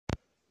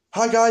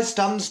Hi guys,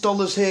 Dan's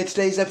Dollars here.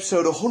 Today's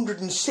episode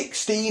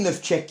 116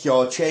 of Check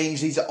Your Change.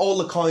 These are all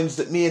the coins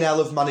that me and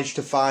Elle have managed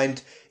to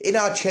find in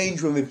our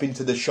change when we've been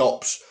to the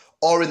shops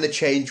or in the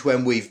change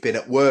when we've been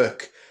at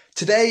work.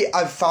 Today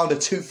I've found a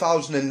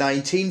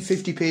 2019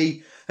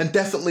 50p and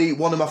definitely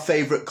one of my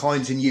favourite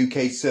coins in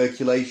UK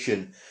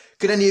circulation.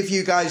 Could any of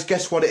you guys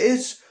guess what it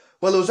is?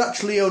 Well, there was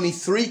actually only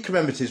 3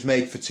 commemoratives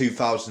made for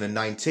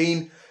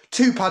 2019,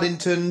 2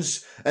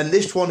 Paddingtons and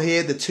this one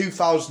here, the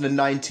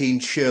 2019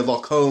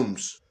 Sherlock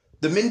Holmes.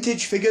 The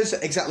mintage figures,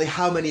 exactly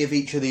how many of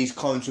each of these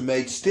coins were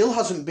made, still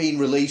hasn't been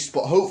released,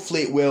 but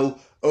hopefully it will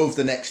over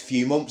the next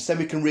few months. Then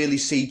we can really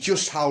see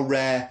just how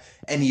rare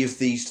any of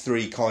these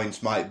 3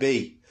 coins might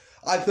be.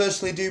 I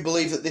personally do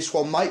believe that this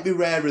one might be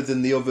rarer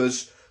than the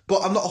others,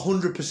 but I'm not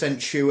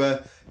 100% sure,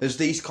 as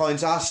these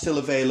coins are still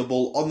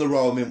available on the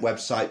Royal Mint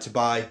website to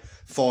buy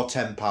for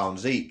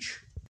 £10 each.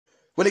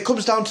 When it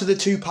comes down to the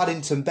 2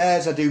 Paddington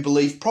Bears, I do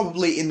believe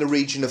probably in the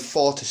region of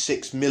 4 to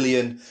 6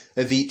 million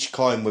of each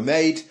coin were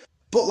made.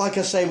 But like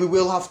I say, we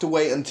will have to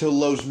wait until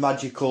those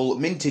magical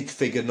mintage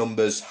figure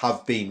numbers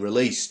have been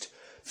released.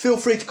 Feel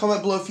free to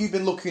comment below if you've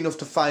been lucky enough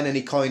to find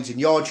any coins in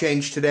your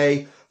change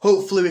today.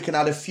 Hopefully we can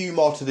add a few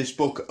more to this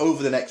book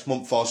over the next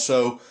month or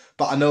so,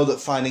 but I know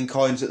that finding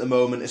coins at the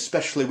moment,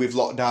 especially with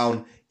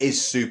lockdown,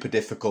 is super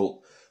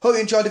difficult. Hope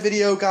you enjoyed the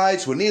video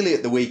guys, we're nearly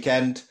at the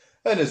weekend,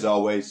 and as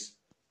always,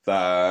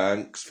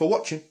 thanks for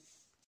watching.